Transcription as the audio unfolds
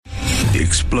The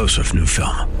explosive new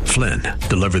film, Flynn,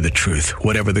 deliver the truth,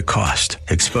 whatever the cost,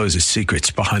 exposes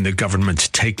secrets behind the government's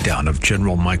takedown of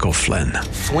General Michael Flynn.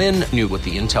 Flynn knew what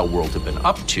the intel world had been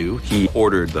up to. He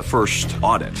ordered the first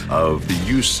audit of the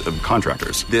use of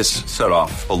contractors. This set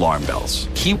off alarm bells.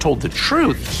 He told the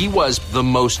truth. He was the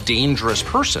most dangerous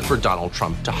person for Donald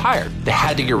Trump to hire. They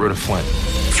had to get rid of Flynn.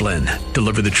 Flynn,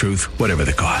 deliver the truth, whatever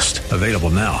the cost. Available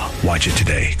now. Watch it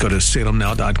today. Go to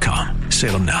salemnow.com.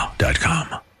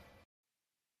 salemnow.com.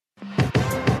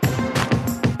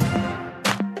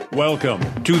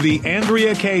 Welcome to the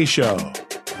Andrea Kaye Show.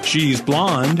 She's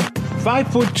blonde,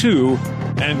 5'2",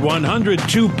 and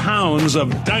 102 pounds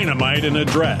of dynamite in a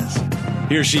dress.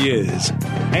 Here she is,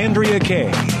 Andrea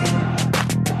Kaye.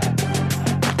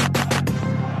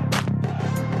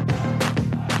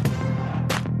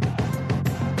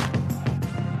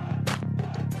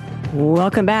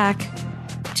 Welcome back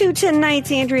to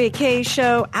tonight's Andrea Kaye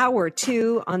Show, hour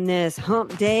 2 on this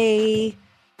hump day,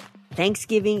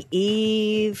 Thanksgiving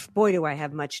Eve. Boy, do I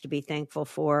have much to be thankful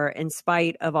for. In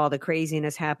spite of all the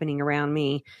craziness happening around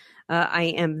me,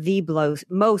 I am the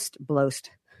most blessed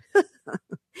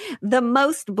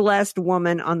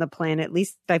woman on the planet. At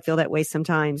least I feel that way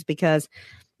sometimes because,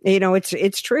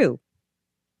 it's true.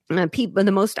 I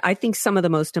think some of the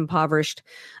most impoverished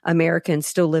Americans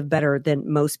still live better than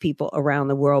most people around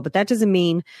the world, but that doesn't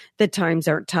mean that times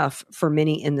aren't tough for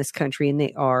many in this country, and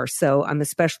they are. So I'm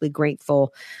especially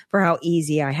grateful for how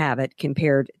easy I have it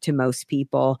compared to most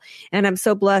people. And I'm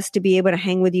so blessed to be able to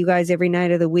hang with you guys every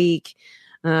night of the week.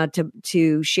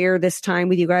 To share this time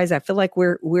with you guys. I feel like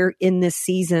we're in this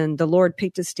season. The Lord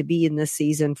picked us to be in this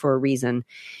season for a reason.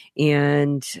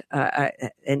 And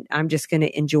I'm just going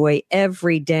to enjoy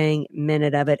every dang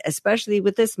minute of it, especially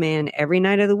with this man every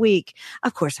night of the week.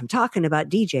 Of course, I'm talking about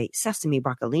DJ Sesame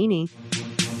Broccolini.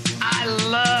 I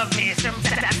love me some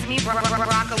Sesame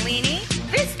Broccolini.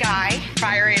 This guy,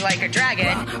 fiery like a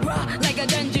dragon. Like a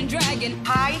dungeon dragon.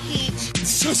 High heat.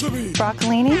 Sesame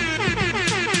Broccolini.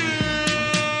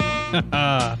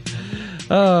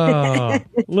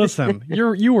 Listen,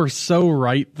 you are so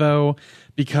right though,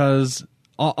 because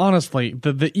honestly,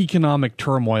 the economic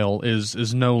turmoil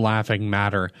is no laughing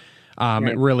matter.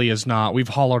 Right. It really is not. We've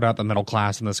hollowed out the middle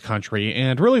class in this country,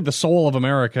 and really the soul of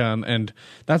America, and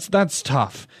that's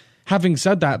tough. Having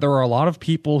said that, there are a lot of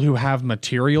people who have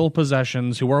material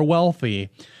possessions, who are wealthy,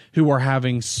 who are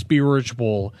having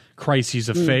spiritual crises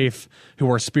of faith,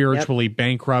 who are spiritually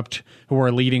bankrupt, who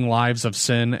are leading lives of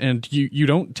sin. And you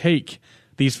don't take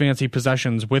these fancy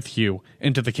possessions with you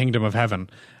into the kingdom of heaven.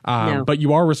 No. But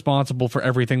you are responsible for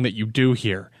everything that you do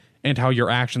here and how your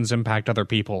actions impact other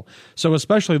people. So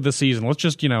especially this season, let's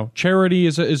just, charity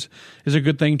is a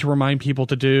good thing to remind people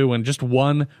to do, and just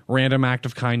one random act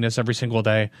of kindness every single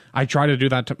day. I try to do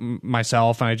that to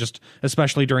myself, and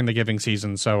especially during the giving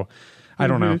season. So I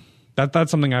don't know.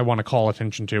 That's something I want to call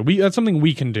attention to. That's something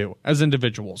we can do as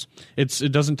individuals.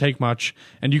 It doesn't take much,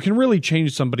 and you can really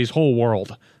change somebody's whole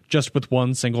world just with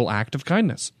one single act of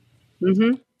kindness.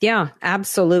 Mm-hmm. Yeah,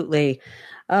 absolutely.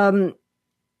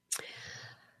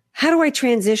 How do I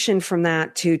transition from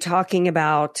that to talking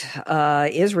about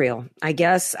Israel? I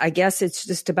guess it's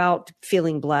just about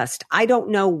feeling blessed. I don't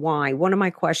know why. One of my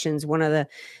questions, one of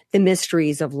the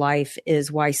mysteries of life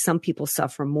is why some people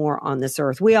suffer more on this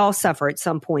earth. We all suffer at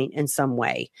some point in some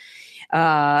way.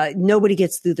 Nobody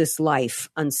gets through this life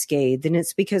unscathed, and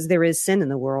it's because there is sin in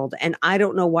the world. And I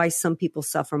don't know why some people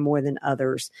suffer more than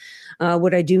others.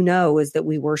 What I do know is that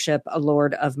we worship a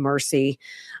Lord of mercy.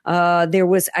 There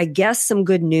was, I guess, some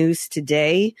good news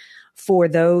today for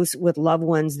those with loved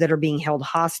ones that are being held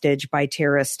hostage by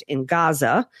terrorists in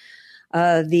Gaza.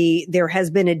 There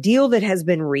has been a deal that has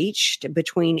been reached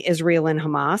between Israel and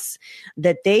Hamas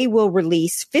that they will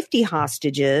release 50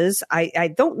 hostages.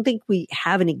 I don't think we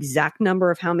have an exact number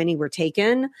of how many were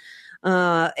taken.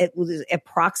 It was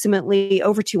approximately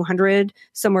over 200,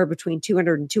 somewhere between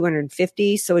 200 and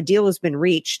 250. So a deal has been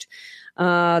reached.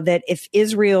 That if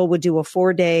Israel would do a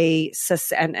 4-day,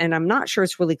 and I'm not sure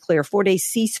it's really clear, 4-day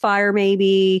ceasefire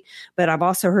maybe, but I've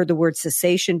also heard the word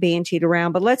cessation bandied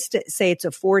around. But let's say it's a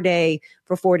 4-day,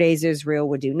 for 4 days Israel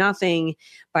would do nothing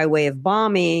by way of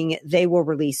bombing. They will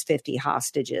release 50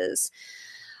 hostages.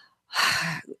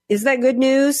 Is that good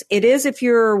news? It is if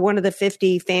you're one of the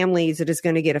 50 families that is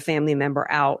going to get a family member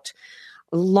out.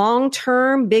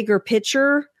 Long-term, bigger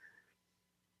picture,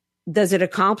 does it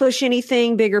accomplish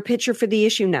anything bigger picture for the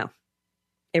issue? No,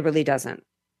 it really doesn't.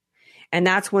 And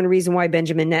that's one reason why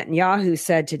Benjamin Netanyahu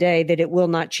said today that it will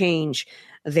not change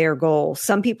their goal.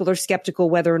 Some people are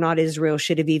skeptical whether or not Israel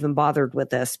should have even bothered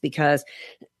with this, because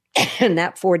And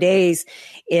that 4 days,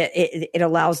 it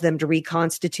allows them to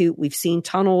reconstitute. We've seen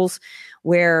tunnels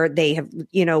where they have,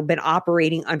 been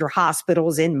operating under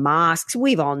hospitals, in mosques.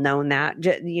 We've all known that.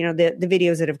 The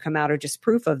videos that have come out are just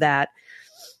proof of that.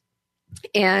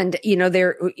 And,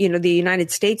 the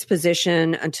United States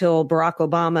position until Barack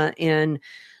Obama and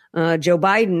Joe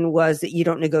Biden was that you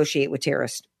don't negotiate with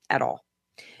terrorists at all.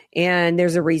 And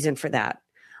there's a reason for that,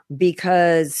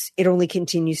 because it only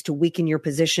continues to weaken your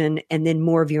position, and then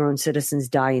more of your own citizens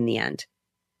die in the end.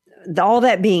 All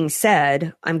that being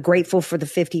said, I'm grateful for the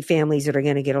 50 families that are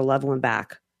going to get a loved one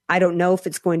back. I don't know if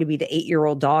it's going to be the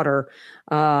 8-year-old daughter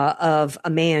of a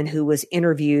man who was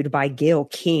interviewed by Gayle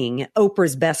King,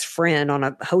 Oprah's best friend,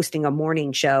 hosting a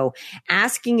morning show,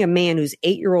 asking a man whose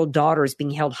 8-year-old daughter is being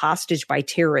held hostage by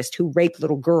terrorists who rape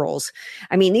little girls.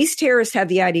 I mean, these terrorists have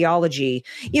the ideology.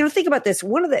 Think about this.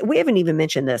 We haven't even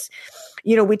mentioned this.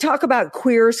 We talk about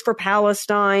queers for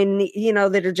Palestine,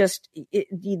 that are just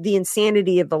the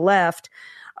insanity of the left.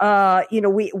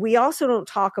 We also don't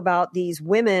talk about these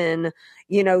women,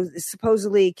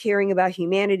 supposedly caring about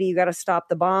humanity. You got to stop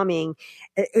the bombing.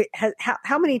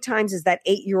 How many times has that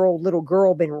 8-year-old little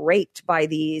girl been raped by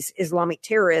these Islamic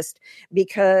terrorists?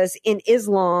 Because in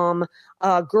Islam,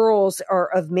 girls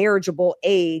are of marriageable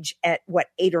age at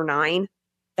 8 or 9.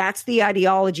 That's the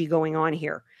ideology going on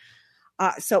here.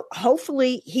 So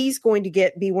hopefully he's going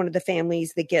to be one of the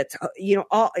families that gets,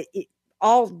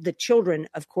 all the children,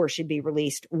 of course, should be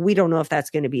released. We don't know if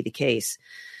that's going to be the case.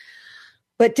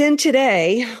 But then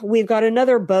today, we've got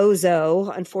another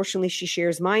bozo. Unfortunately, she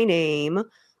shares my name,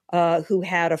 who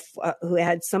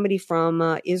had somebody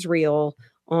from Israel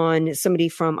on, somebody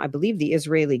from, I believe, the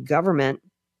Israeli government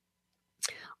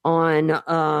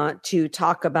on to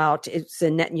talk about, it's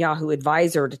a Netanyahu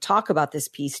advisor, to talk about this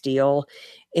peace deal.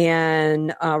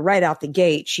 And right out the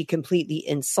gate, she completely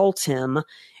insults him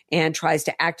and tries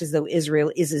to act as though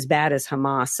Israel is as bad as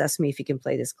Hamas. Sesame, if you can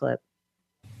play this clip.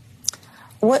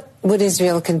 What would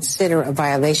Israel consider a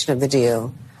violation of the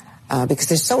deal? Because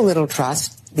there's so little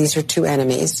trust. These are two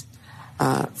enemies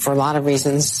for a lot of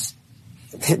reasons.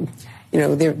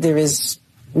 There is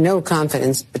no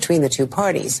confidence between the two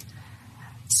parties.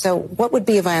 So what would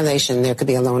be a violation? There could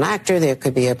be a lone actor. There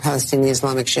could be a Palestinian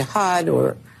Islamic Jihad,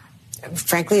 or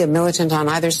frankly, a militant on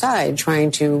either side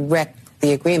trying to wreck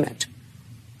the agreement.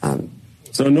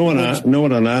 So no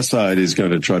one on our side is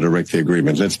going to try to wreck the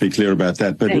agreement. Let's be clear about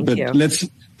that. But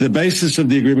the basis of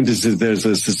the agreement is that there's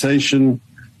a cessation,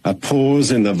 a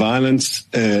pause in the violence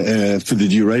for the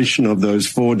duration of those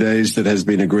 4 days that has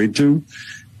been agreed to,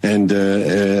 and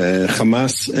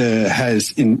Hamas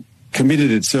has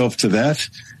committed itself to that.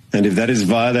 And if that is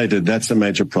violated, that's a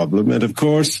major problem. And of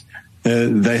course,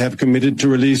 they have committed to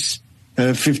release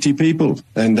 50 people,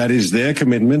 and that is their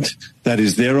commitment, that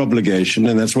is their obligation,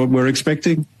 and that's what we're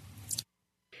expecting.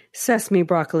 Sesame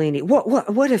Broccolini,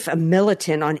 what if a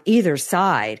militant on either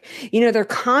side, they're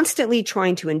constantly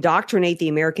trying to indoctrinate the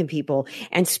American people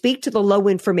and speak to the low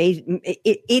information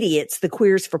idiots, the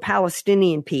queers for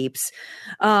Palestinian peeps,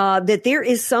 that there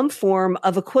is some form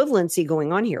of equivalency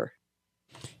going on here?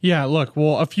 Yeah, look,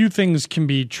 well, a few things can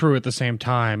be true at the same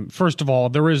time. First of all,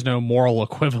 there is no moral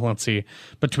equivalency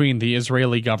between the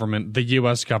Israeli government, the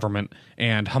U.S. government,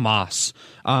 and Hamas,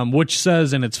 which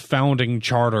says in its founding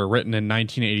charter written in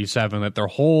 1987 that their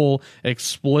whole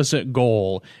explicit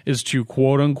goal is to,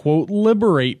 quote-unquote,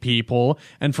 liberate people.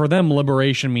 And for them,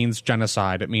 liberation means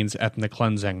genocide. It means ethnic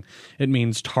cleansing. It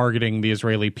means targeting the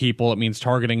Israeli people. It means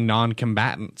targeting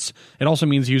non-combatants. It also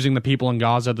means using the people in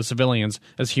Gaza, the civilians,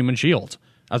 as human shields,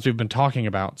 as we've been talking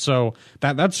about. So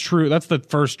that's true. That's the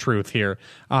first truth here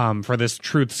for this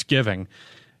truth's giving.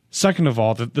 Second of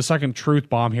all, the second truth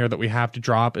bomb here that we have to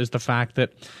drop is the fact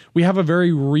that we have a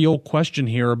very real question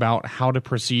here about how to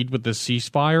proceed with this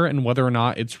ceasefire and whether or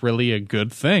not it's really a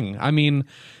good thing. I mean,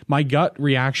 my gut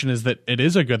reaction is that it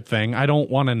is a good thing. I don't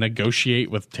want to negotiate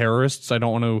with terrorists. I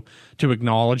don't want to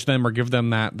acknowledge them or give them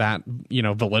that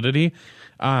validity.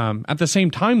 At the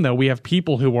same time, though, we have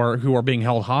people who are being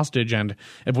held hostage, and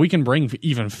if we can bring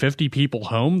even 50 people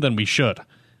home, then we should.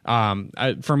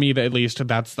 For me, at least,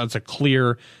 that's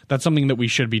something that we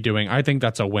should be doing. I think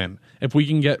that's a win. If we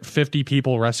can get 50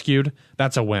 people rescued,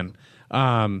 that's a win.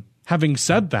 Having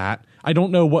said that, I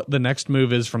don't know what the next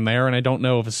move is from there, and I don't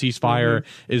know if a ceasefire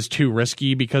is too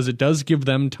risky, because it does give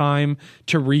them time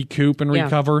to recoup and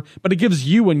recover, but it gives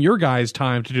you and your guys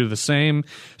time to do the same.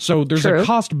 So there's a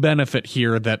cost benefit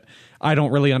here that I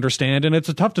don't really understand, and it's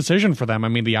a tough decision for them. I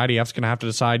mean, the IDF's going to have to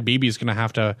decide. Bibi's going to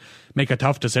have to make a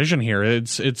tough decision here.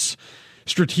 It's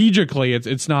strategically,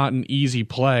 it's not an easy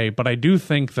play, but I do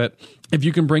think that if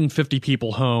you can bring 50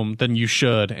 people home, then you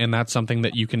should, and that's something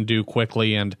that you can do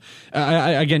quickly. And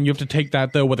again, you have to take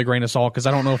that, though, with a grain of salt, because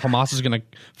I don't know if Hamas is going to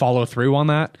follow through on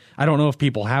that. I don't know if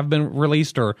people have been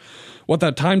released or what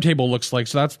that timetable looks like.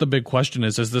 So that's the big question: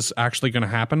 is this actually going to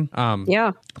happen?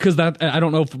 Yeah. Because I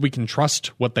don't know if we can trust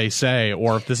what they say,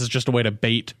 or if this is just a way to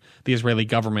bait the Israeli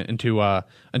government into a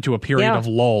period of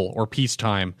lull or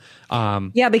peacetime.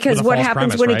 Yeah, because what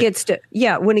happens when it gets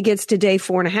to day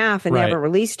 4.5 and they haven't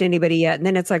released anybody yet, and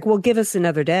then it's like, well, give us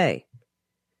another day.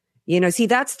 See,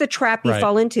 that's the trap you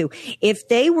fall into. If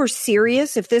they were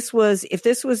serious, if this was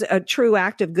a true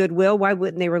act of goodwill, why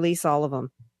wouldn't they release all of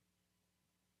them?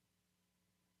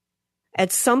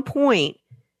 At some point,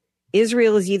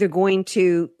 Israel is either going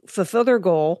to fulfill their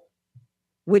goal,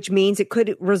 which means it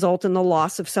could result in the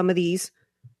loss of some of these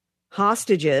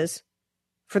hostages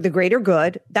for the greater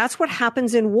good. That's what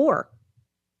happens in war.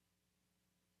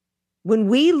 When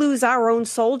we lose our own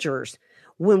soldiers,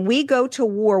 when we go to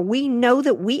war, we know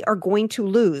that we are going to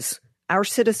lose our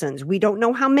citizens. We don't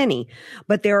know how many,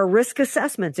 but there are risk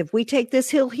assessments. If we take this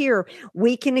hill here,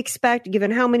 we can expect,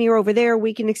 given how many are over there,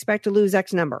 we can expect to lose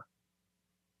X number.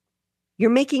 You're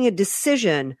making a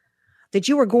decision that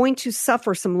you are going to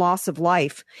suffer some loss of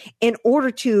life in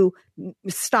order to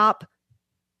stop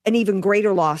an even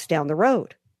greater loss down the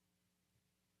road.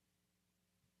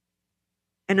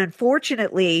 And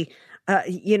unfortunately,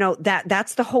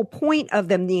 that's the whole point of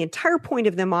them. The entire point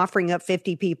of them offering up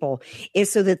 50 people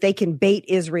is so that they can bait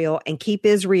Israel and keep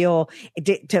Israel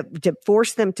to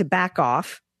force them to back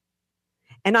off.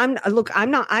 And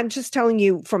I'm just telling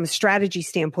you from a strategy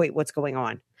standpoint what's going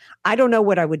on. I don't know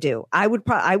what I would do. I would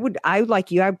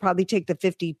probably take the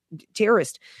 50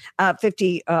 terrorists,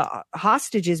 50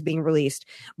 hostages being released.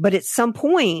 But at some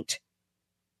point,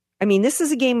 this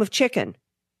is a game of chicken.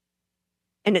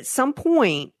 And at some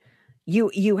point,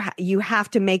 you have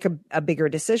to make a bigger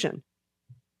decision.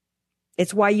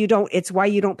 It's why you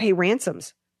don't pay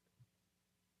ransoms.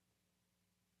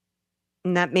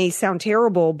 And that may sound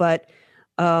terrible, but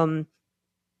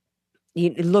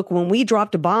look, when we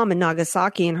dropped a bomb in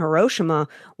Nagasaki and Hiroshima,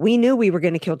 we knew we were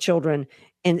going to kill children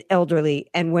and elderly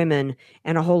and women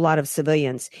and a whole lot of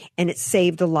civilians, and it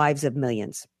saved the lives of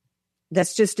millions.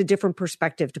 That's just a different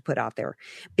perspective to put out there.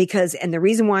 And the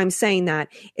reason why I'm saying that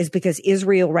is because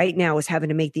Israel right now is having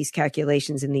to make these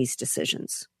calculations and these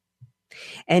decisions.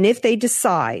 And if they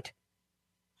decide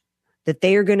that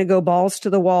they are going to go balls to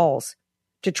the walls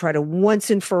to try to once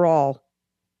and for all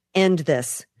end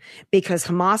this, because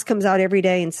Hamas comes out every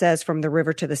day and says from the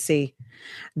river to the sea,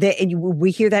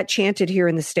 we hear that chanted here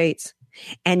in the States.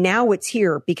 And now it's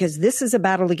here because this is a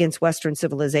battle against Western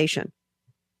civilization.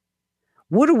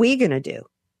 What are we going to do?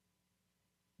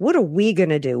 What are we going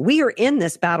to do? We are in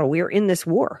this battle. We are in this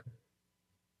war.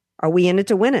 Are we in it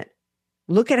to win it?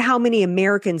 Look at how many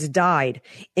Americans died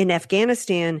in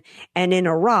Afghanistan and in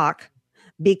Iraq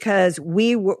because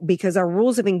our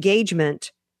rules of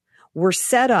engagement were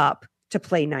set up to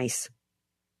play nice.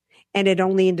 And it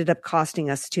only ended up costing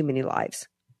us too many lives.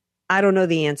 I don't know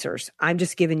the answers. I'm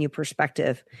just giving you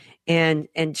perspective and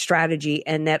strategy,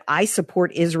 and that I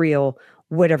support Israel,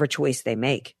 whatever choice they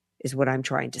make, is what I'm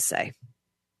trying to say.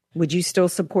 Would you still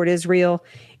support Israel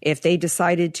if they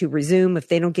decided to resume, if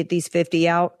they don't get these 50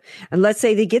 out? And let's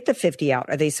say they get the 50 out.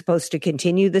 Are they supposed to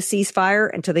continue the ceasefire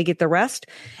until they get the rest?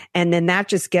 And then that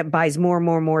just buys more and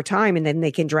more and more time, and then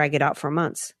they can drag it out for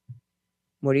months.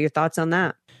 What are your thoughts on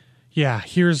that? Yeah,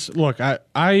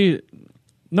 I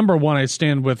number one, I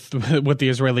stand with the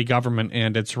Israeli government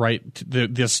and its right,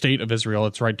 the state of Israel,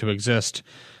 its right to exist.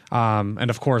 And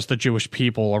of course, the Jewish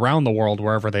people around the world,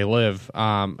 wherever they live.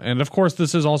 And of course,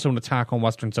 this is also an attack on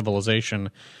Western civilization.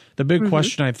 The big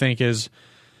question, I think, is,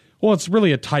 well, it's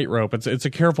really a tightrope. It's a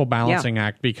careful balancing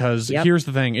act, because here's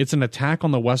the thing. It's an attack on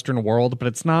the Western world, but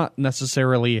it's not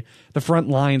necessarily, the front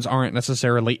lines aren't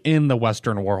necessarily in the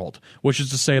Western world, which is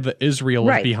to say that Israel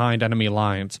is behind enemy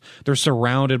lines. They're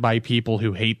surrounded by people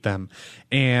who hate them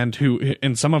and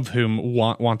some of whom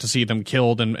want to see them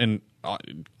killed and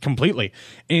completely.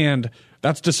 And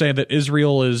that's to say that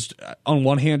Israel is, on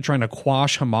one hand, trying to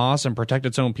quash Hamas and protect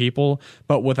its own people,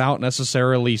 but without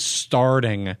necessarily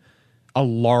starting a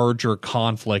larger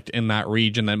conflict in that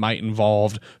region that might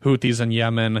involve Houthis in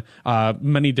Yemen,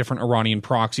 many different Iranian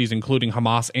proxies, including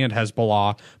Hamas and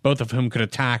Hezbollah, both of whom could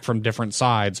attack from different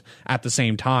sides at the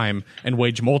same time and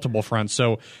wage multiple fronts.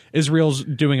 So Israel's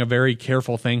doing a very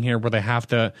careful thing here, where they have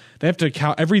to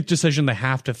count every decision. They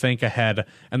have to think ahead,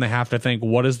 and they have to think,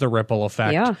 what is the ripple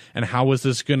effect, and how is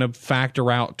this going to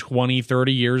factor out 20,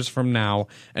 30 years from now,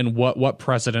 and what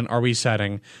precedent are we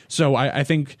setting? So I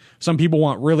think some people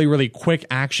want really, really quick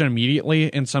action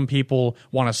immediately, and some people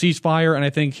want a ceasefire, and I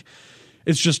think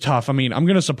it's just tough. I mean, I'm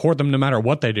going to support them no matter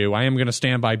what they do. I am going to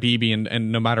stand by Bibi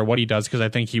and no matter what he does, because I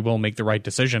think he will make the right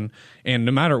decision. And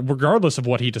regardless of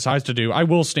what he decides to do, I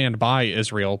will stand by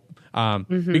Israel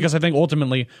because I think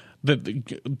ultimately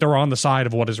they're on the side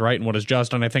of what is right and what is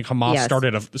just. And I think Hamas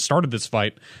started this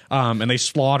fight and they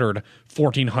slaughtered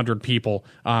 1,400 people,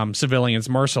 civilians,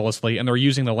 mercilessly. And they're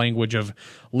using the language of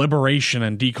liberation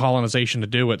and decolonization to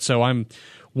do it. So I'm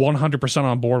 100%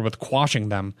 on board with quashing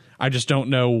them. I just don't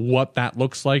know what that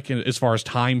looks like as far as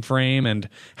time frame and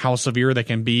how severe they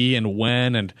can be and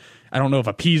when. And I don't know if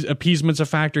appeasement's a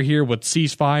factor here with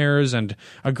ceasefires and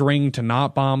agreeing to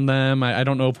not bomb them. I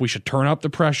don't know if we should turn up the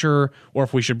pressure or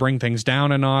if we should bring things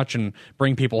down a notch and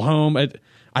bring people home.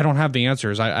 I don't have the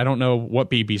answers. I don't know what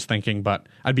Bibi's thinking, but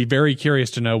I'd be very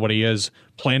curious to know what he is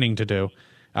planning to do.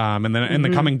 And then in the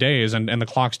coming days, and the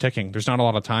clock's ticking. There's not a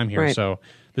lot of time here, so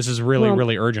this is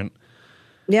really urgent.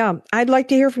 Yeah, I'd like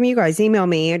to hear from you guys. Email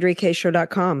me,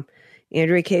 AndreaKShow.com.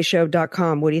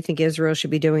 AndreaKShow.com. What do you think Israel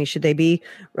should be doing? Should they be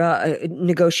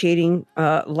negotiating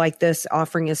like this,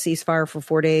 offering a ceasefire for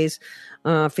 4 days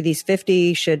for these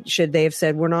 50? Should they have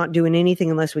said, we're not doing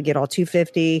anything unless we get all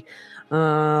 250?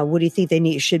 What do you think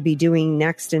they should be doing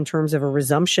next in terms of a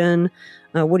resumption?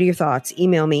 What are your thoughts?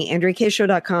 Email me,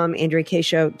 AndreaKShow.com,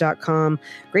 AndreaKShow.com.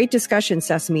 Great discussion,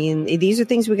 Sesame. And these are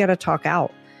things we got to talk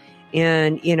out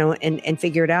and, and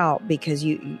figure it out, because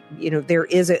there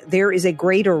is a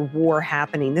greater war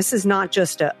happening. This is not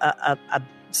just a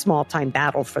small time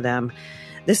battle for them.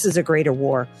 This is a greater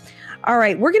war. All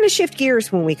right. We're going to shift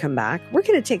gears when we come back. We're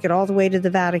going to take it all the way to the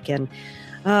Vatican.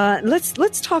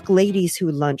 Let's talk ladies who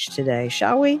lunch today,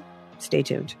 shall we? Stay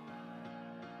tuned.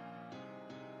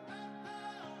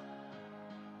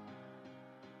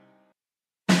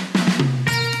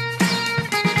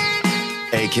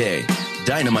 Kaye,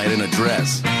 Dynamite in a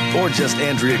Dress, or just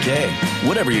Andrea Kaye,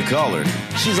 whatever you call her.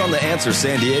 She's on The Answer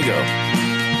San Diego.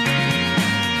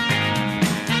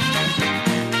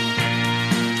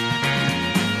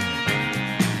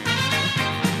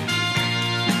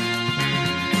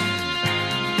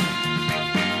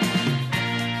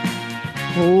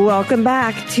 Welcome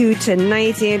back to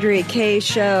tonight's Andrea Kaye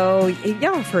show.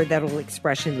 Y'all have heard that old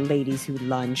expression, ladies who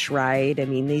lunch, right? I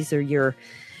mean, these are your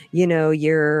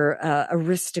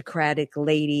aristocratic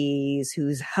ladies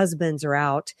whose husbands are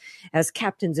out as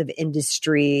captains of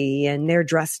industry, and they're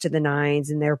dressed to the nines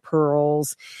in their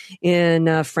pearls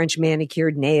and French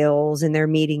manicured nails, and they're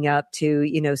meeting up to,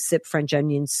 sip French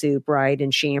onion soup, right,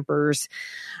 and champers.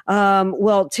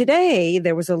 Well, today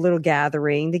there was a little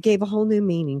gathering that gave a whole new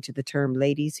meaning to the term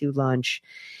ladies who lunch.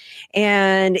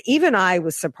 And even I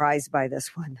was surprised by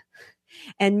this one.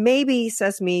 And maybe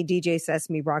DJ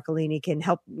Sesame Broccolini can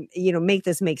help, make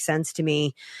this make sense to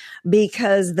me,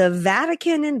 because the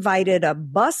Vatican invited a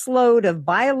busload of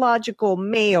biological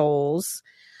males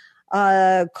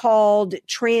called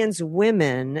trans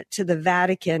women to the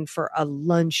Vatican for a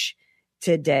lunch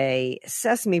today.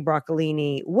 Sesame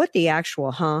Broccolini, what the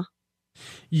actual, huh?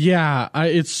 Yeah,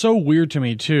 it's so weird to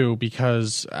me, too,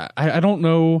 because I don't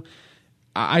know.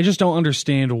 I just don't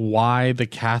understand why the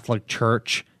Catholic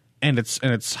Church and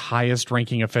its highest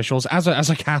ranking officials, as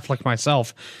a Catholic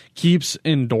myself, keeps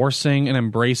endorsing and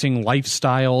embracing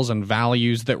lifestyles and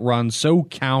values that run so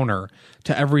counter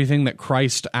to everything that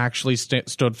Christ actually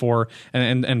stood for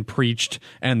and preached,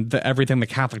 and everything the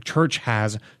Catholic Church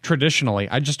has traditionally.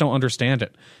 I just don't understand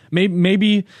it.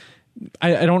 Maybe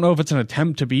I don't know if it's an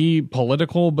attempt to be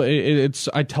political, but it's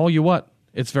I tell you what.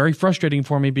 It's very frustrating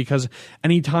for me, because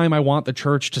anytime I want the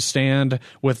church to stand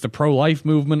with the pro-life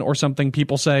movement or something,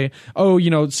 people say,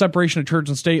 separation of church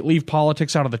and state, leave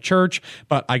politics out of the church.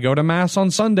 But I go to mass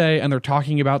on Sunday and they're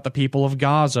talking about the people of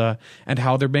Gaza and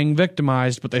how they're being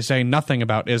victimized, but they say nothing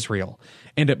about Israel.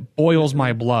 And it boils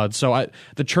my blood. So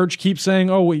the church keeps saying,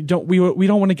 we don't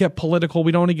want to get political.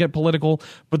 We don't want to get political.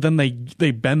 But then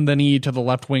they bend the knee to the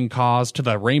left-wing cause, to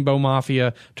the rainbow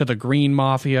mafia, to the green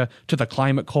mafia, to the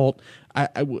climate cult.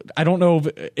 I don't know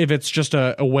if it's just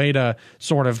a way to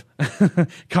sort of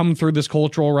come through this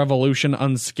cultural revolution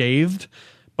unscathed,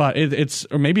 but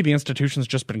or maybe the institution's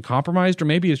just been compromised, or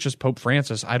maybe it's just Pope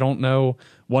Francis. I don't know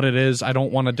what it is. I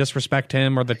don't want to disrespect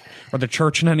him or the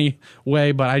church in any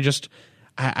way, but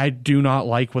I do not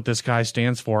like what this guy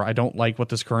stands for. I don't like what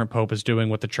this current Pope is doing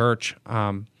with the church.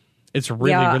 It's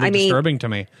really disturbing to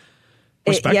me.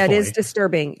 It is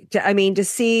disturbing. To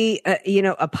see,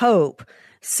 a Pope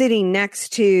sitting next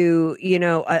to,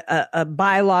 a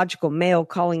biological male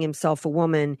calling himself a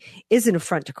woman is an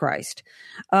affront to Christ.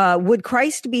 Would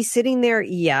Christ be sitting there?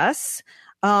 Yes.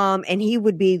 And he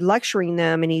would be lecturing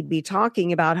them, and he'd be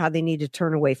talking about how they need to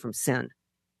turn away from sin.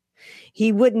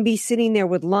 He wouldn't be sitting there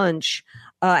with lunch,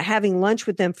 having lunch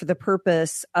with them for the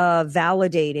purpose of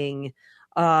validating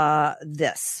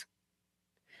this.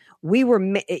 We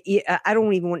don't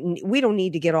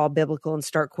need to get all biblical and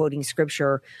start quoting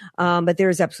scripture. But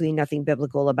there's absolutely nothing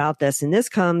biblical about this. And this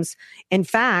comes, in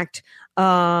fact,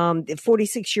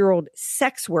 46-year-old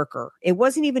sex worker. It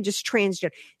wasn't even just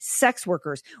transgender sex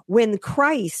workers. When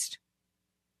Christ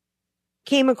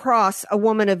came across a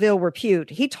woman of ill repute,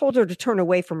 he told her to turn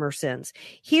away from her sins.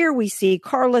 Here we see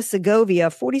Carla Segovia,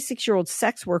 46-year-old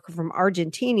sex worker from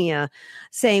Argentina,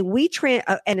 saying,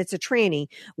 and it's a tranny,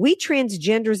 we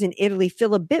transgenders in Italy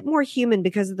feel a bit more human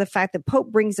because of the fact that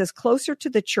Pope brings us closer to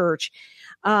the church,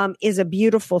 is a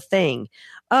beautiful thing.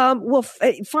 Well,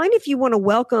 fine if you want to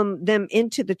welcome them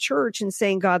into the church and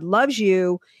saying God loves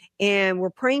you and we're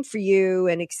praying for you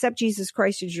and accept Jesus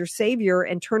Christ as your savior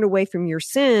and turn away from your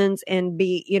sins and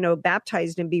be,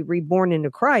 baptized and be reborn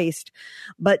into Christ,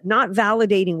 but not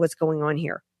validating what's going on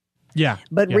here. Yeah.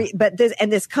 But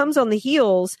this comes on the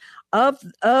heels of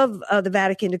the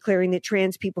Vatican declaring that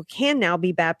trans people can now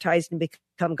be baptized and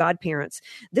become godparents.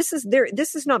 This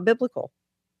is not biblical.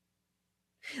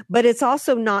 But it's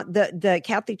also not the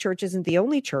Catholic Church isn't the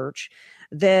only church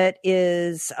that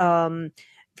is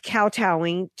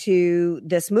kowtowing to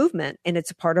this movement, and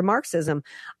it's a part of Marxism.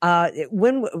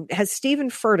 When has Stephen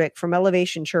Furtick from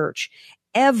Elevation Church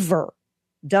ever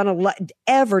done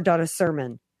a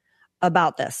sermon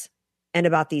about this and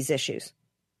about these issues?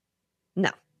 No.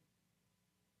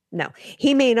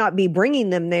 He may not be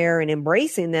bringing them there and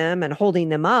embracing them and holding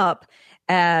them up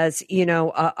as,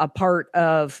 a part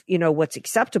of, what's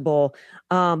acceptable.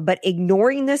 But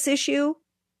ignoring this issue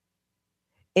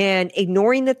and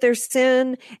ignoring that there's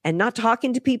sin and not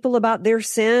talking to people about their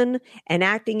sin and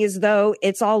acting as though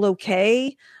it's all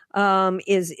okay,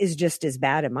 is just as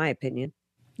bad, in my opinion.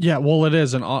 Yeah, well, it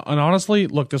is. And honestly,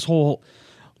 look, this whole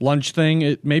lunch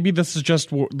thing, maybe this is just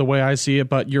the way I see it,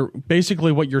 but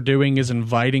what you're doing is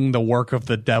inviting the work of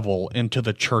the devil into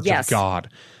the church of God.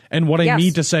 And what I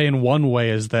need to say in one way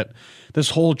is that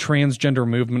this whole transgender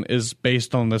movement is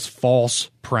based on this false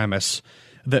premise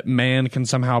that man can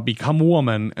somehow become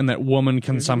woman and that woman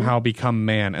can somehow become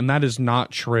man. And that is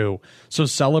not true. So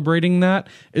celebrating that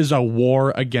is a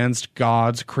war against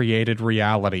God's created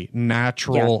reality,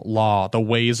 natural law, the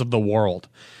ways of the world.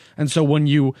 And so when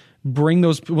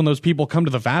those people come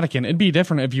to the Vatican, it'd be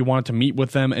different if you wanted to meet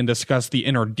with them and discuss the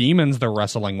inner demons they're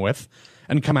wrestling with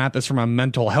and come at this from a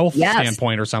mental health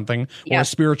standpoint or something, or a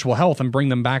spiritual health, and bring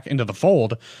them back into the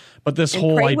fold. But this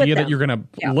whole idea that you're going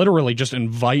to literally just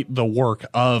invite the work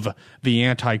of the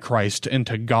Antichrist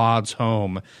into God's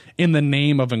home in the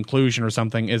name of inclusion or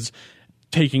something is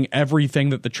taking everything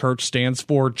that the church stands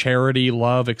for, charity,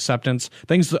 love, acceptance,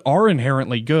 things that are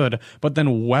inherently good, but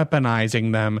then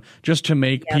weaponizing them just to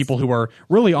make people who are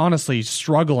really honestly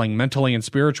struggling mentally and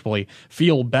spiritually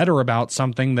feel better about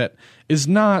something that is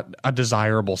not a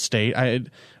desirable state.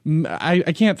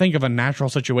 I can't think of a natural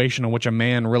situation in which a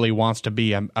man really wants to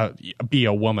be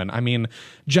a woman. I mean,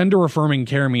 gender affirming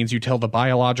care means you tell the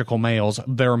biological males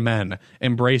they're men,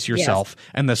 embrace yourself,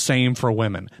 and the same for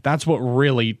women. That's what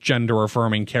really gender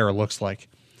affirming care looks like.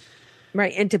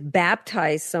 Right. And to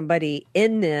baptize somebody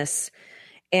in this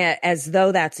as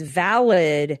though that's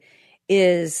valid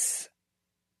is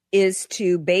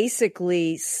to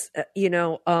basically,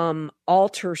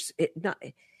 alter it.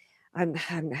 I'm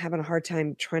having a hard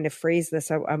time trying to phrase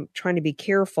this. I'm trying to be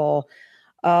careful.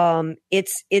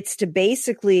 It's to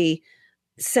basically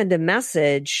send a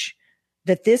message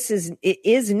that it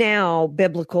is now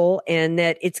biblical and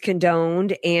that it's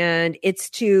condoned, and it's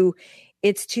to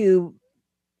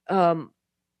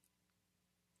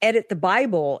edit the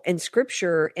Bible and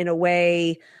scripture in a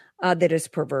way that is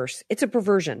perverse. It's a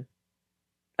perversion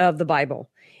of the Bible.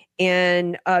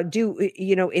 And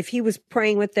if he was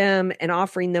praying with them and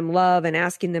offering them love and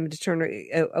asking them to turn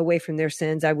away from their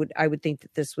sins, I would think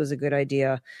that this was a good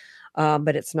idea.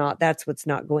 But it's not. That's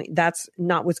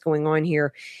not what's going on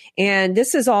here. And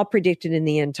this is all predicted in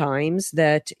the end times,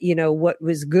 that, what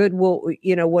was good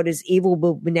what is evil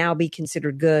will now be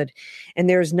considered good. And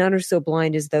there's none are so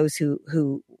blind as those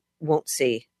who won't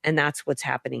see. And that's what's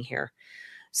happening here.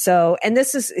 So, and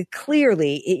this is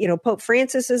clearly, Pope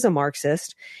Francis is a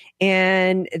Marxist,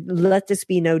 and let this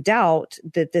be no doubt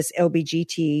that this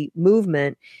LBGT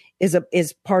movement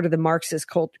is part of the Marxist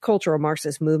cultural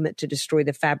Marxist movement to destroy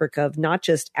the fabric of not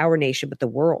just our nation, but the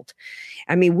world.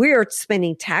 I mean, we're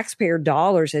spending taxpayer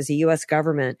dollars as a U.S.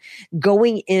 government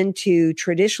going into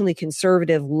traditionally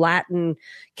conservative Latin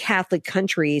Catholic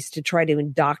countries to try to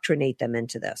indoctrinate them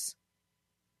into this.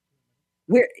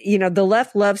 the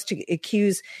left loves to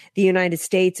accuse the United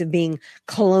States of being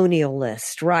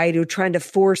colonialist, right? Who are trying to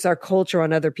force our culture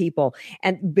on other people.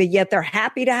 But yet they're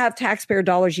happy to have taxpayer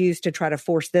dollars used to try to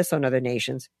force this on other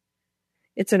nations.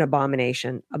 It's an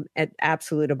abomination, an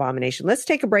absolute abomination. Let's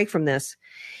take a break from this.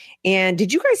 And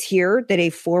did you guys hear that a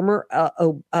former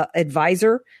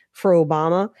advisor for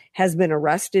Obama has been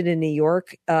arrested in New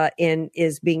York and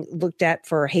is being looked at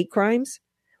for hate crimes?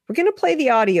 We're going to play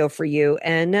the audio for you,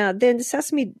 and then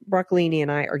Sesame Broccolini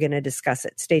and I are going to discuss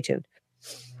it. Stay tuned.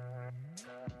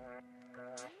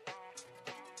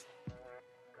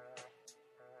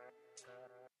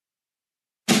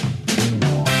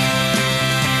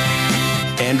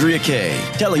 Andrea Kaye,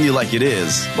 telling you like it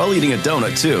is while eating a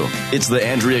donut, too. It's the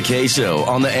Andrea Kaye Show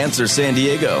on The Answer San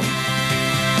Diego.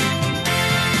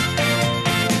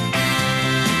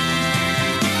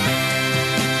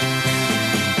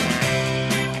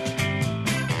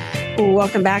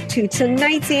 Welcome back to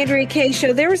tonight's Andrea Kaye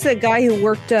Show. There was a guy who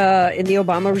worked in the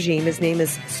Obama regime. His name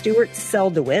is Stuart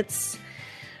Seldowitz.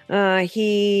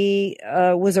 He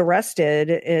was arrested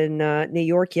in New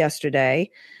York yesterday.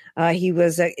 He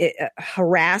was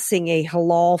harassing a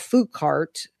halal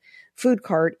food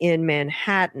cart in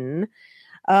Manhattan.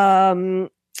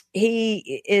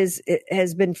 He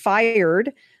has been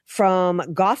fired from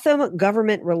Gotham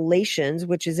Government Relations,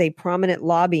 which is a prominent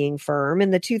lobbying firm.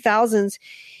 In the 2000s,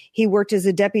 he worked as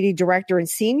a deputy director and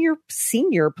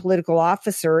senior political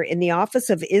officer in the Office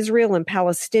of Israel and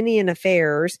Palestinian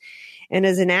Affairs, and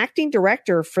as an acting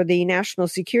director for the National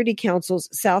Security Council's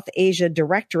South Asia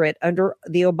Directorate under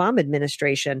the Obama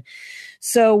administration.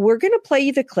 So we're going to play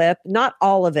you the clip, not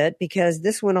all of it, because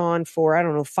this went on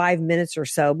for, 5 minutes or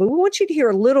so. But we want you to hear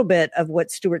a little bit of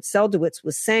what Stuart Seldowitz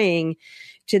was saying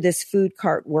to this food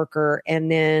cart worker,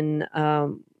 and then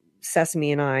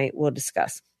Sesame and I will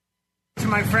discuss. To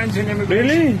my friends in immigration.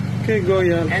 Really? Okay, go,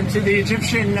 yeah. And to the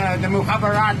Egyptian, the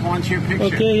Mukhabarat wants your picture.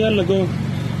 Okay, yalla, go.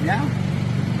 Yeah?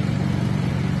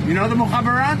 You know the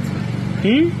Mukhabarat?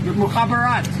 The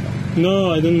Mukhabarat.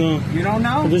 No, I don't know. You don't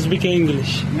know? I don't speak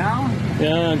English. No?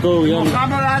 Yeah, go, The yalla.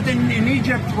 Mukhabarat in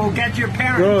Egypt will get your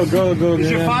parents. Go.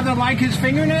 Does your father like his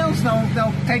fingernails?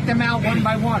 They'll take them out one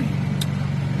by one.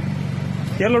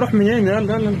 Yalla, روح منين?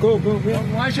 يلا, go.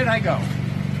 Why should I go?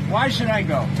 Why should I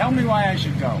go? Tell me why I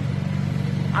should go.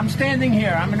 I'm standing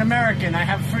here. I'm an American. I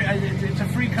have free. It's a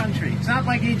free country. It's not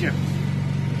like Egypt.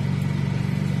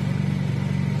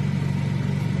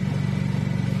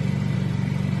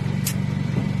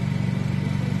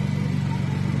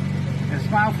 Just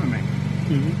smile for me.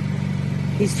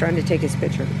 Mm-hmm. He's trying to take his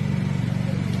picture.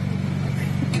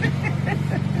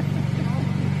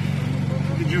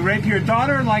 Did you rape your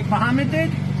daughter like Muhammad did?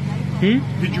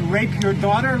 Did you rape your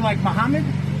daughter like Muhammad?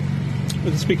 I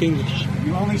don't speak English.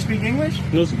 You only speak English?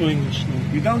 No English,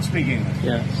 no. You don't speak English?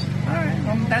 Yes. All right.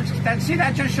 Well,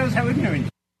 that just shows how ignorant.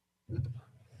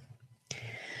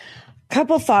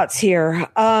 Couple thoughts here.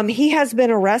 He has been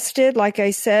arrested, like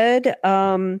I said.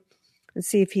 Let's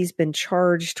see if he's been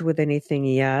charged with anything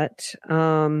yet.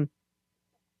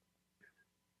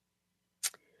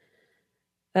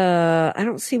 I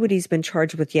don't see what he's been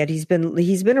charged with yet. He's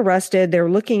been arrested. They're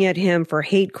looking at him for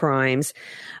hate crimes.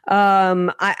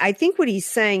 I think what he's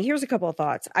saying, here's a couple of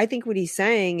thoughts. I think what he's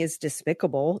saying is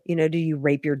despicable. Do you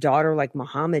rape your daughter like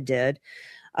Muhammad did?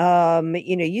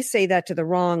 You say that to the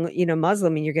wrong,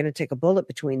 Muslim, and you're going to take a bullet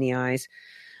between the eyes.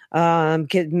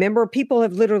 Remember, people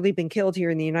have literally been killed here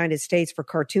in the United States for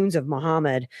cartoons of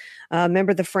Muhammad.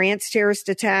 Remember the France terrorist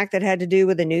attack that had to do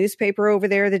with a newspaper over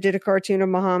there that did a cartoon of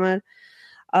Muhammad?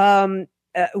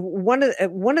 One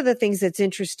of the things that's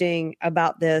interesting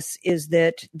about this is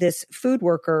that this food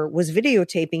worker was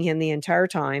videotaping him the entire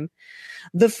time.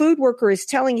 The food worker is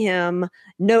telling him,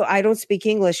 no, I don't speak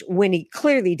English, when he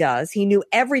clearly does. He knew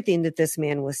everything that this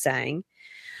man was saying.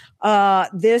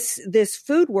 This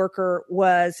food worker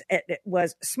was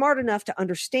smart enough to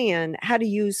understand how to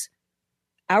use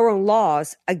our own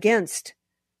laws against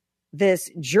this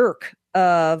jerk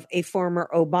of a former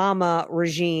Obama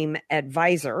regime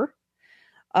advisor.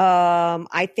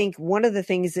 I think one of the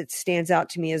things that stands out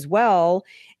to me as well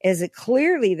is that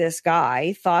clearly this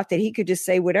guy thought that he could just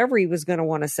say whatever he was going to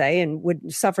want to say and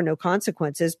would suffer no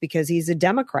consequences because he's a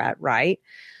Democrat, right?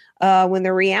 When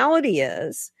the reality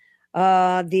is,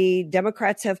 the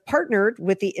Democrats have partnered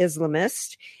with the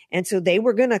Islamists, and so they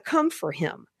were going to come for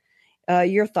him.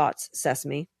 Your thoughts,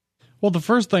 Sesame? Well, the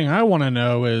first thing I want to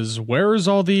know is where is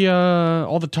all the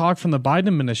talk from the Biden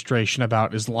administration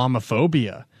about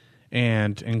Islamophobia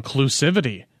and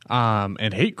inclusivity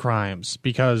and hate crimes?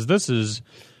 Because this is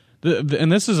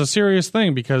a serious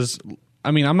thing. Because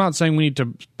I mean, I'm not saying we need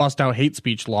to bust out hate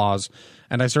speech laws,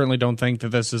 and I certainly don't think that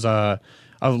this is a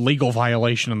legal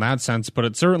violation in that sense, but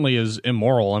it certainly is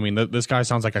immoral. I mean, this guy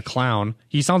sounds like a clown.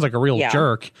 He sounds like a real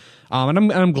jerk.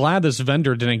 And I'm glad this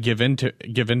vendor didn't give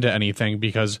into anything,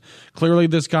 because clearly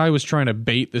this guy was trying to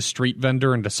bait the street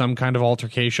vendor into some kind of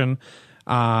altercation.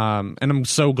 And I'm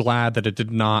so glad that it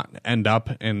did not end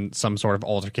up in some sort of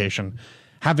altercation.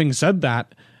 Having said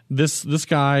that, this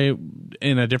guy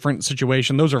in a different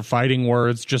situation, those are fighting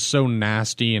words, just so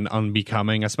nasty and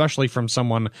unbecoming, especially from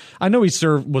someone. I know he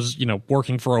was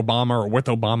working for Obama or with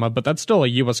Obama, but that's still a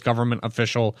U.S. government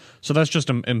official, so that's just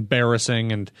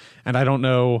embarrassing. And I don't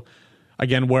know,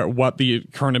 again, what the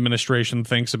current administration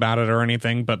thinks about it or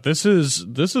anything, but this is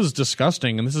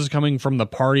disgusting, and this is coming from the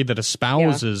party that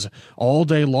espouses all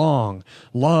day long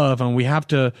love, and we have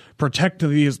to protect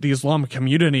the Islamic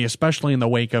community, especially in the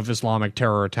wake of Islamic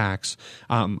terror attacks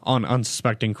on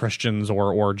unsuspecting Christians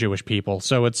or Jewish people.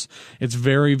 So it's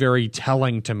very, very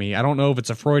telling to me. I don't know if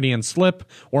it's a Freudian slip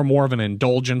or more of an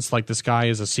indulgence, like this guy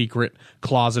is a secret,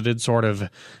 closeted sort of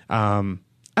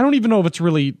I don't even know if it's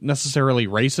really necessarily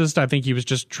racist. I think he was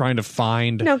just trying to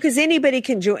find. No, because anybody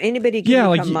can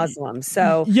become Muslim.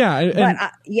 So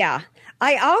I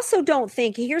also don't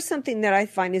think. Here's something that I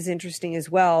find is interesting as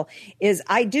well. Is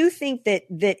I do think that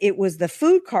it was the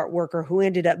food cart worker who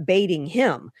ended up baiting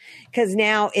him, because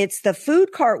now it's the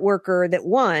food cart worker that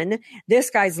won. This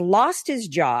guy's lost his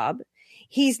job.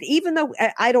 Even though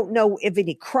I don't know of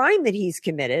any crime that he's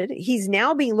committed, he's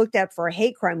now being looked at for a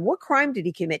hate crime. What crime did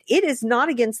he commit? It is not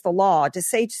against the law to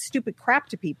say stupid crap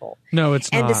to people. No,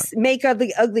 it's not. And to make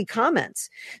ugly comments.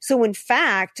 So in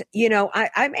fact,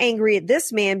 I'm angry at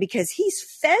this man because he's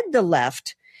fed the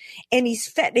left. And he's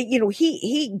fed,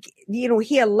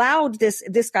 he allowed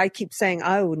this guy keeps saying,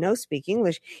 oh, no, speak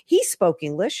English. He spoke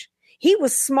English. He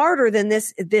was smarter than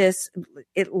this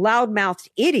loudmouthed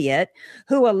idiot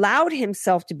who allowed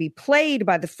himself to be played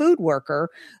by the food worker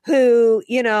who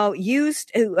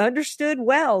understood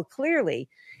well, clearly,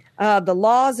 the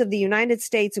laws of the United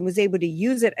States and was able to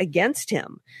use it against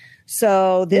him.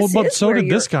 So but so did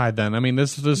this guy then. I mean,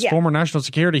 this former national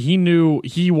security, he knew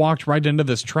he walked right into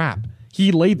this trap.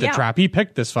 He laid the trap. He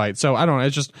picked this fight. So I don't know.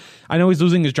 It's just, I know he's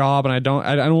losing his job, and I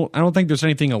don't think there's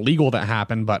anything illegal that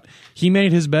happened, but he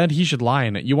made his bed. He should lie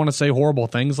in it. You want to say horrible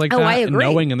things like that, and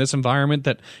knowing in this environment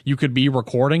that you could be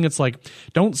recording, it's like,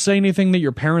 don't say anything that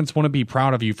your parents want to be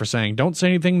proud of you for saying. Don't say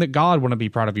anything that God want to be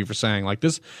proud of you for saying. Like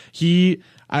this,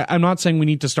 I'm not saying we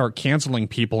need to start canceling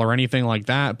people or anything like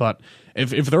that, but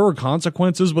if there were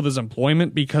consequences with his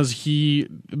employment because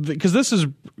this is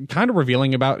kind of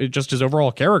revealing about just his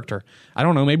overall character. I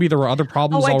don't know. Maybe there were other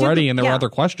problems already and there were other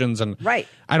questions. And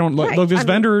I don't look, this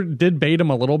vendor did bait him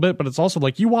a little bit, but it's also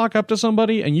like you walk up to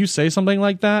somebody and you say something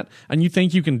like that and you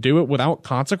think you can do it without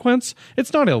consequence.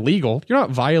 It's not illegal. You're not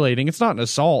violating. It's not an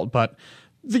assault, but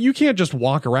you can't just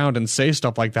walk around and say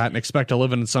stuff like that and expect to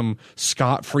live in some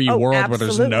scot-free world where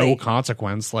there's no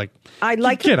consequence. Like, I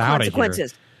like get out of here.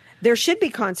 There should be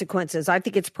consequences. I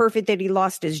think it's perfect that he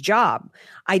lost his job.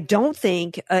 I don't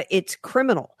think it's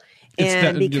criminal.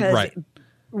 Because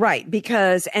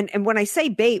when I say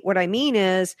bait, what I mean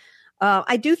is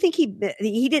I do think he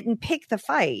didn't pick the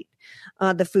fight,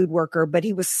 the food worker, but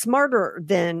he was smarter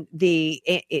than the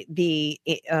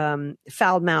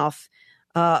foul-mouthed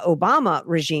Obama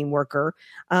regime worker,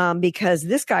 because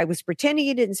this guy was pretending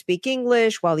he didn't speak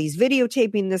English while he's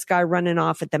videotaping this guy running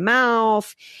off at the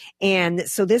mouth. And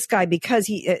so this guy,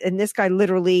 this guy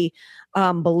literally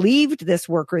believed this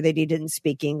worker that he didn't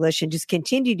speak English and just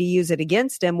continued to use it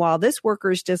against him, while this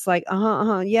worker is just like,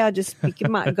 just speak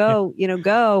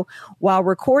go, while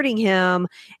recording him.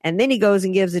 And then he goes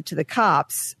and gives it to the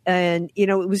cops. And, it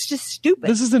was just stupid.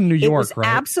 This is in New York, it was right?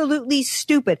 Absolutely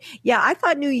stupid. Yeah, I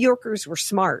thought New Yorkers were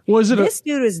smart. This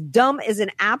dude is dumb as an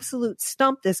absolute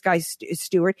stump, this guy,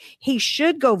 Stewart. He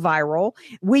should go viral.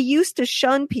 We used to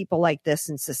shun people like this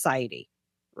in society,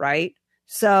 right?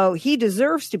 So he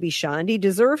deserves to be shunned. He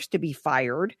deserves to be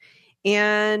fired.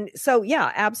 And so,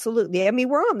 yeah, absolutely. I mean,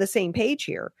 we're on the same page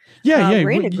here.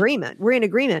 We're in agreement. We're in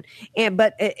agreement. And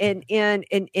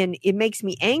it makes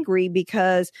me angry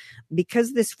because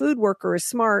this food worker is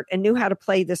smart and knew how to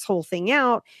play this whole thing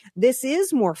out. This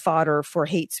is more fodder for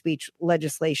hate speech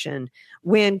legislation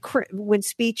when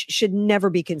speech should never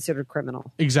be considered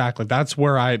criminal. Exactly. That's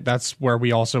where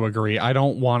we also agree. I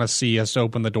don't want to see us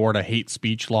open the door to hate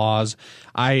speech laws.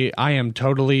 I am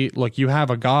totally, look, you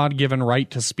have a God-given right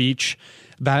to speech.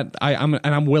 that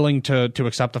I'm willing to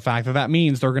accept the fact that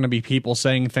means there are going to be people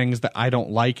saying things that I don't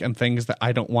like and things that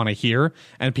I don't want to hear,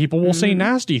 and people will say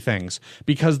nasty things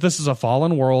because this is a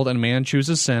fallen world and man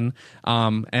chooses sin,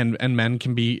 and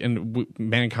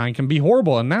mankind can be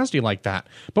horrible and nasty like that,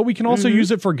 but we can also use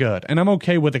it for good, and I'm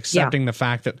okay with accepting the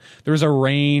fact that there's a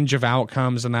range of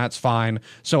outcomes, and that's fine.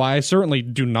 So I certainly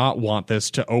do not want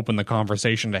this to open the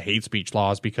conversation to hate speech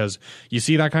laws, because you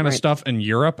see that kind of stuff in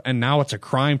Europe, and now it's a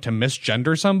crime to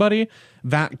misgender somebody.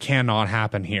 That cannot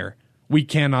happen here. We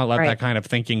cannot let that kind of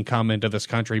thinking come into this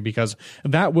country, because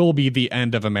that will be the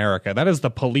end of America. That is the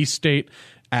police state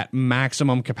at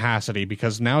maximum capacity,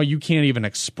 because now you can't even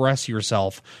express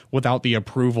yourself without the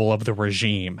approval of the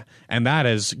regime. And that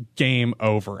is game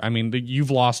over. I mean,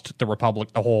 you've lost the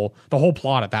republic, the whole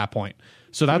plot at that point.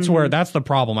 So that's where, that's the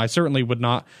problem. I certainly would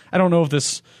not, I don't know if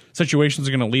this situation is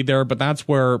going to lead there, but that's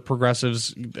where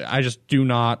progressives, I just do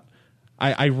not,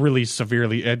 I really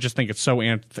severely, I just think it's so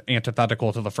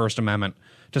antithetical to the First Amendment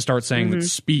to start saying that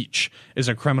speech is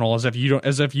a criminal, as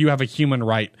if you have a human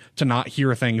right to not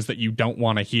hear things that you don't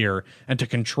want to hear and to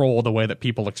control the way that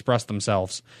people express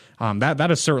themselves. That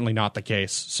is certainly not the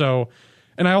case. So,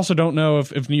 and I also don't know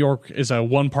if New York is a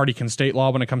one-party state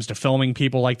law when it comes to filming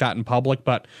people like that in public,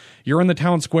 but you're in the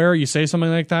town square, you say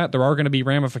something like that, there are going to be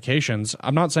ramifications.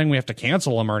 I'm not saying we have to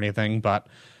cancel them or anything, but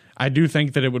I do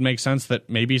think that it would make sense that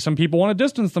maybe some people want to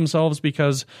distance themselves,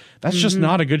 because that's just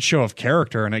not a good show of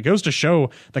character, and it goes to show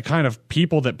the kind of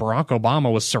people that Barack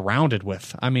Obama was surrounded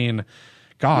with. I mean,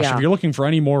 gosh, if you're looking for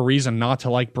any more reason not to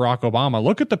like Barack Obama,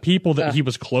 look at the people that he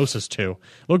was closest to.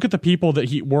 Look at the people that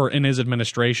he were in his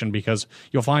administration, because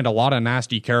you'll find a lot of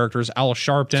nasty characters. Al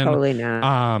Sharpton, totally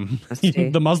not.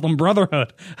 The Muslim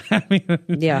Brotherhood. I mean,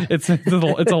 it's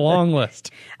a long list.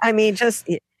 I mean, just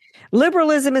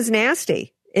liberalism is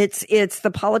nasty. It's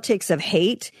the politics of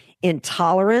hate,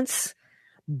 intolerance,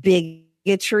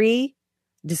 bigotry,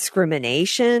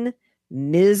 discrimination,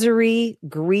 misery,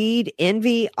 greed,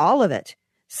 envy, all of it.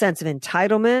 Sense of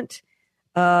entitlement,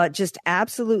 just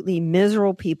absolutely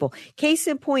miserable people. Case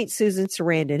in point, Susan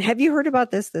Sarandon. Have you heard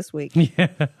about this week?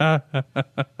 Yeah.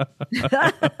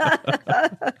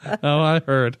 Oh, I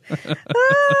heard.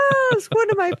 It's one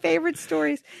of my favorite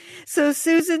stories. So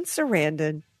Susan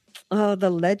Sarandon, the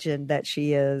legend that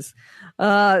she is.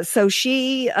 So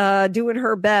she doing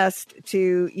her best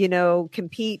to,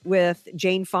 compete with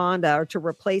Jane Fonda, or to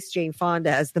replace Jane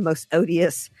Fonda as the most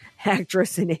odious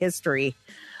actress in history.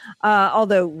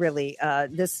 Although really,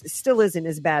 this still isn't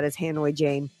as bad as Hanoi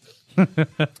Jane.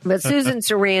 But Susan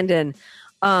Sarandon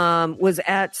was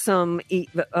at some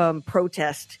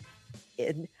protest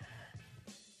in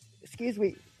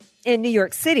New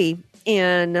York City.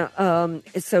 And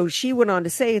so she went on to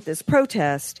say at this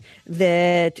protest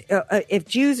that if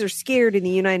Jews are scared in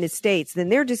the United States, then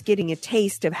they're just getting a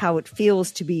taste of how it feels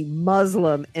to be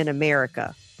Muslim in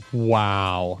America.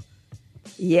 Wow.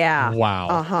 Yeah. Wow.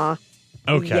 Uh-huh.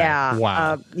 Okay. Yeah.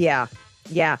 Wow.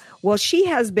 Yeah. Well, she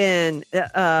has been,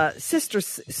 Sister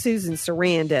Susan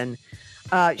Sarandon,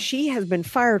 she has been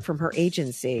fired from her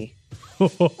agency.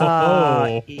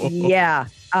 Yeah.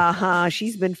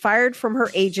 She's been fired from her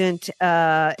agency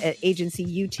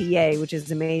UTA, which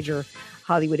is a major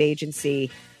Hollywood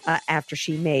agency, after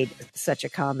she made such a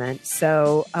comment.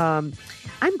 So I'm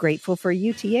grateful for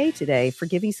UTA today for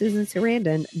giving Susan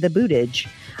Sarandon the bootage.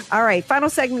 All right. Final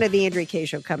segment of the Andrea Kaye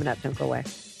Show coming up. Don't go away.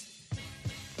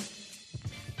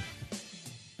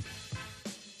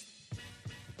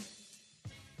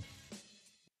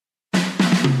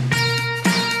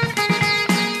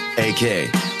 AK,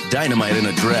 Dynamite in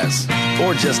a Dress,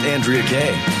 or just Andrea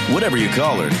Kaye, whatever you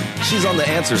call her. She's on The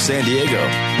Answer San Diego.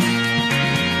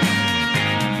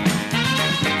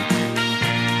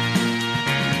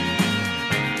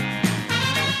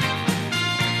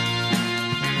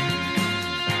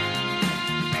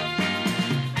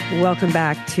 Welcome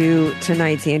back to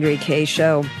tonight's Andrea Kaye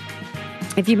Show.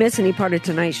 If you miss any part of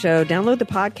tonight's show, download the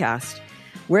podcast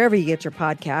wherever you get your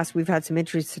podcast. We've had some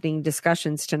interesting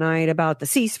discussions tonight about the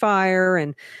ceasefire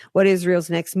and what Israel's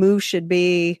next move should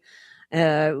be,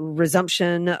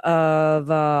 resumption of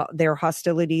their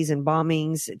hostilities and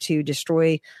bombings to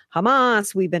destroy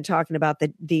Hamas. We've been talking about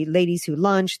the ladies who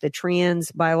lunched, the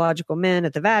trans biological men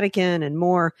at the Vatican, and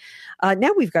more.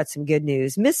 Now we've got some good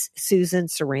news. Miss Susan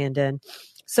Sarandon.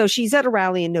 So she's at a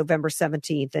rally in November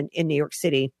 17th in New York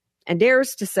City, and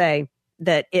dares to say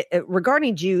that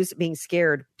regarding Jews being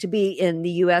scared to be in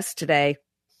the U.S. today,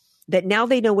 that now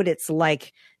they know what it's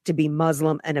like to be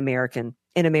Muslim and American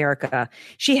in America.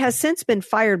 She has since been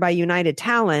fired by United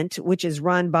Talent, which is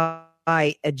run by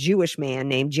by a Jewish man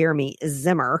named Jeremy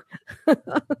Zimmer.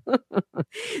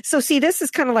 So see, this is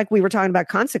kind of like we were talking about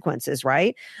consequences,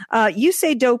 right? You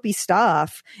say dopey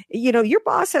stuff, your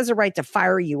boss has a right to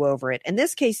fire you over it. In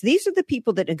this case, these are the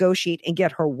people that negotiate and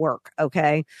get her work.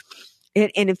 Okay.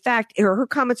 And in fact, her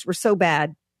comments were so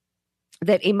bad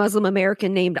that a Muslim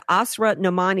American named Asra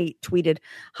Nomani tweeted,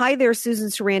 "Hi there, Susan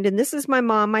Sarandon. This is my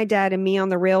mom, my dad, and me on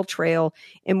the rail trail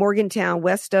in Morgantown,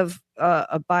 west of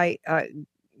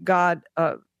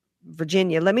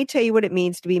Virginia. Let me tell you what it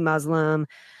means to be Muslim.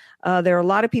 There are a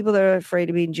lot of people that are afraid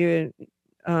of being Jew.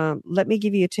 Let me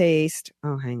give you a taste."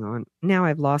 Oh, hang on. Now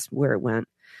I've lost where it went.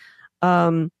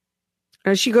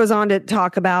 She goes on to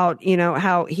talk about,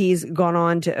 how he's gone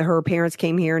on to, her parents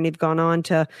came here and they've gone on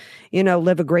to,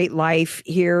 live a great life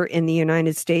here in the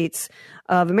United States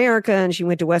of America. And she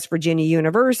went to West Virginia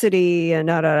University and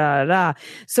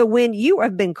So when you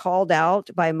have been called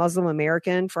out by a Muslim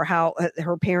American for how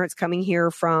her parents coming here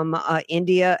from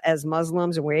India as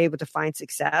Muslims and were able to find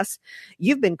success,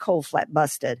 you've been cold flat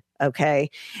busted. Okay.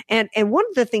 And one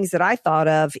of the things that I thought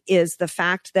of is the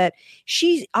fact that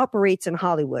she operates in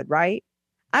Hollywood, right?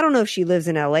 I don't know if she lives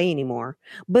in LA anymore,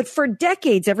 but for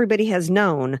decades, everybody has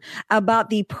known about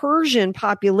the Persian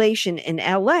population in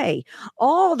LA,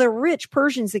 all the rich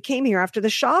Persians that came here after the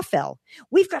Shah fell.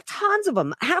 We've got tons of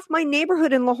them. Half my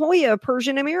neighborhood in La Jolla are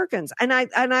Persian Americans. And I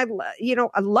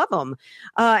love them.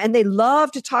 And they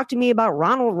love to talk to me about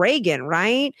Ronald Reagan,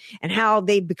 right? And how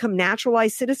they become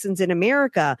naturalized citizens in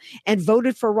America and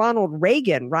voted for Ronald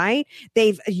Reagan, right?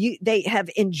 They have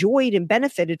enjoyed and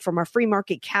benefited from our free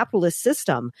market capitalist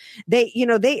system. They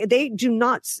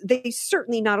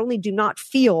certainly not only do not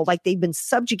feel like they've been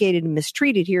subjugated and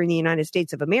mistreated here in the United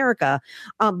States of America,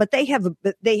 but they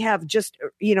have just,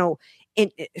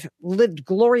 lived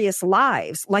glorious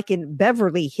lives, like in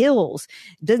Beverly Hills.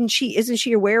 Isn't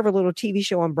she aware of a little TV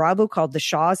show on Bravo called The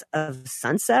Shaws of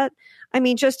Sunset? I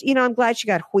mean, just, I'm glad she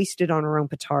got hoisted on her own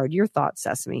petard. Your thoughts,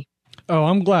 Sesame? Oh,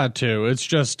 I'm glad too. It's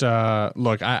just,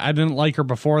 look, I didn't like her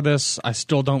before this. I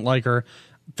still don't like her.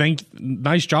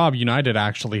 Nice job, United,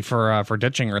 actually, for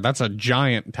ditching her. That's a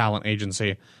giant talent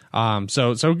agency.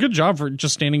 So good job for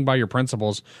just standing by your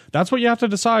principles. That's what you have to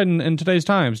decide in today's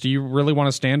times. Do you really want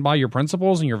to stand by your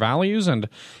principles and your values? And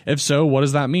if so, what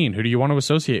does that mean? Who do you want to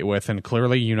associate with? And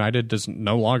clearly, United does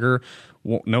no longer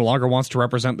wants to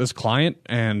represent this client.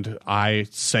 And I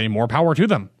say more power to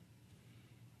them.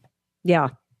 Yeah.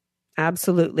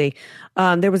 Absolutely.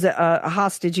 There was a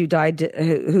hostage who died,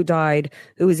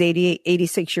 who was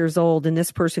 86 years old. And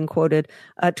this person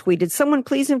tweeted, "Someone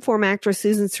please inform actress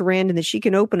Susan Sarandon that she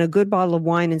can open a good bottle of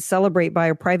wine and celebrate by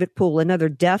a private pool another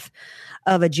death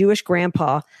of a Jewish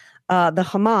grandpa. The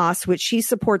Hamas, which she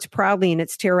supports proudly in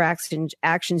its terror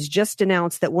actions, just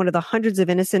announced that one of the hundreds of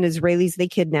innocent Israelis they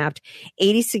kidnapped,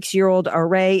 86-year-old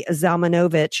Arei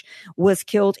Zalmanovich, was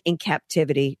killed in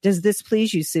captivity. Does this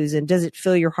please you, Susan? Does it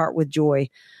fill your heart with joy?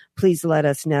 Please let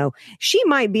us know." She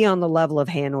might be on the level of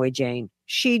Hanoi Jane.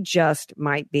 She just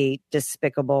might be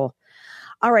despicable.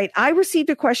 All right. I received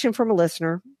a question from a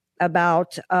listener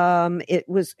about, it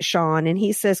was Sean, and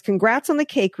he says, "Congrats on the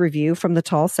cake review from the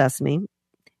Tall Sesame."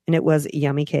 And it was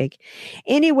yummy cake.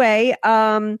 Anyway,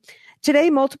 today,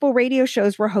 multiple radio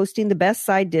shows were hosting the best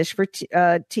side dish for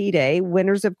Tea Day.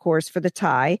 Winners, of course, for the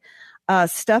tie,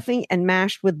 stuffing and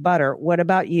mashed with butter. What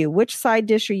about you? Which side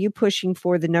dish are you pushing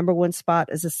for the number one spot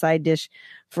as a side dish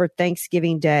for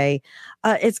Thanksgiving Day?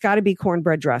 It's got to be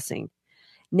cornbread dressing.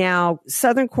 Now,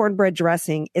 Southern cornbread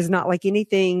dressing is not like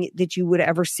anything that you would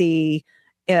ever see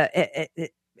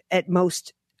at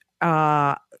most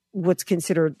what's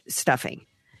considered stuffing.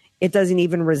 It doesn't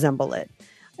even resemble it.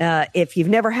 If you've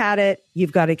never had it,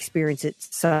 you've got to experience it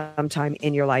sometime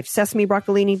in your life. Sesame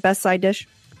broccolini, best side dish?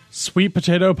 Sweet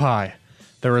potato pie.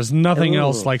 There is nothing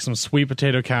else like some sweet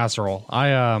potato casserole.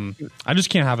 I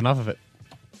just can't have enough of it.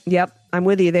 Yep, I'm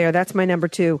with you there. That's my number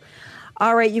 2.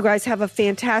 All right, you guys have a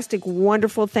fantastic,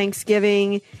 wonderful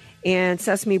Thanksgiving. And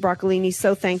Sesame broccolini,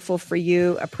 so thankful for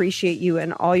you. Appreciate you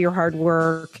and all your hard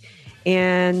work.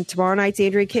 And tomorrow night's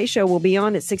Andrea Kaye Show will be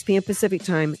on at 6 p.m. Pacific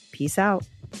time. Peace out.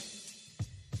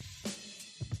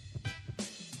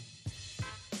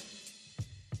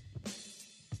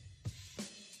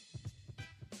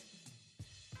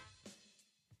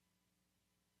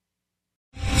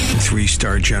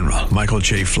 Three-star General Michael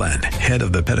J. Flynn, head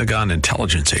of the Pentagon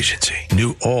Intelligence Agency,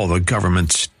 knew all the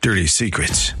government's dirty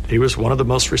secrets. He was one of the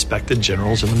most respected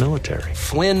generals in the military.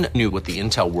 Flynn knew what the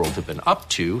intel world had been up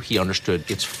to. He understood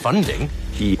its funding.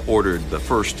 He ordered the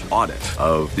first audit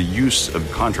of the use of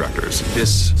contractors.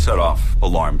 This set off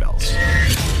alarm bells.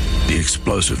 The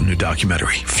explosive new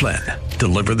documentary, Flynn,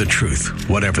 Deliver the Truth,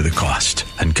 Whatever the Cost,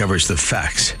 uncovers the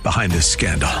facts behind this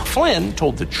scandal. Flynn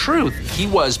told the truth. He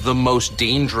was the most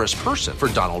dangerous person for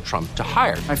Donald Trump to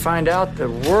hire. I find out the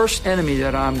worst enemy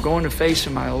that I'm going to face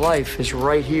in my life is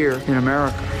right here in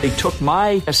America. They took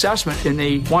my assessment and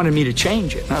they wanted me to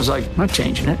change it. And I was like, I'm not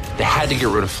changing it. They had to get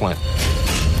rid of Flynn.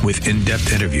 With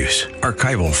in-depth interviews,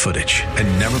 archival footage,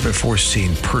 and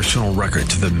never-before-seen personal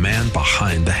records of the man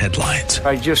behind the headlines.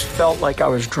 I just felt like I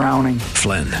was drowning.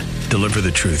 Flynn, Deliver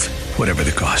the Truth, Whatever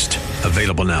the Cost.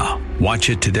 Available now.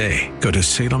 Watch it today. Go to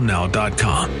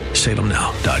salemnow.com.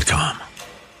 salemnow.com.